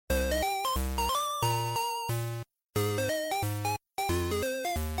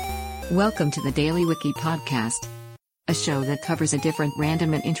Welcome to the Daily Wiki podcast, a show that covers a different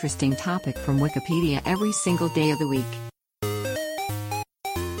random and interesting topic from Wikipedia every single day of the week.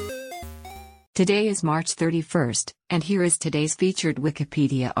 Today is March 31st, and here is today's featured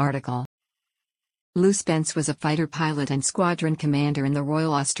Wikipedia article. Lou Spence was a fighter pilot and squadron commander in the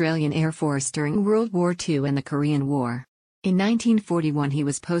Royal Australian Air Force during World War II and the Korean War. In 1941 he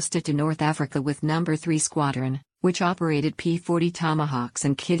was posted to North Africa with No. 3 Squadron, which operated P-40 Tomahawks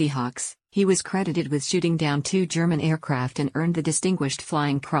and Kitty Hawks. He was credited with shooting down 2 German aircraft and earned the Distinguished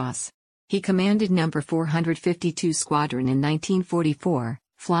Flying Cross. He commanded No. 452 Squadron in 1944,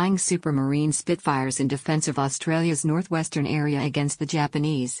 flying Supermarine Spitfires in defense of Australia's northwestern area against the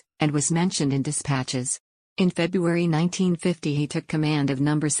Japanese, and was mentioned in dispatches. In February 1950 he took command of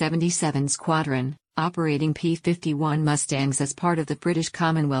No. 77 Squadron, operating P-51 Mustangs as part of the British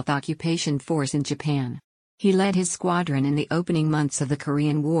Commonwealth Occupation Force in Japan. He led his squadron in the opening months of the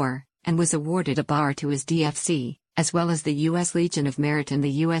Korean War, and was awarded a bar to his DFC, as well as the U.S. Legion of Merit and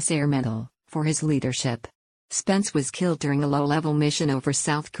the U.S. Air Medal, for his leadership. Spence was killed during a low-level mission over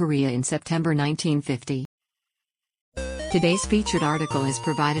South Korea in September 1950. Today's featured article is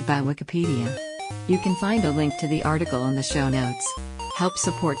provided by Wikipedia. You can find a link to the article in the show notes. Help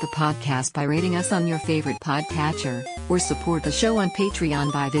support the podcast by rating us on your favorite podcatcher, or support the show on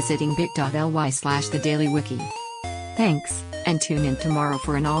Patreon by visiting bit.ly/thedailywiki. Thanks, and tune in tomorrow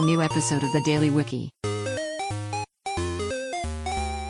for an all-new episode of the Daily Wiki.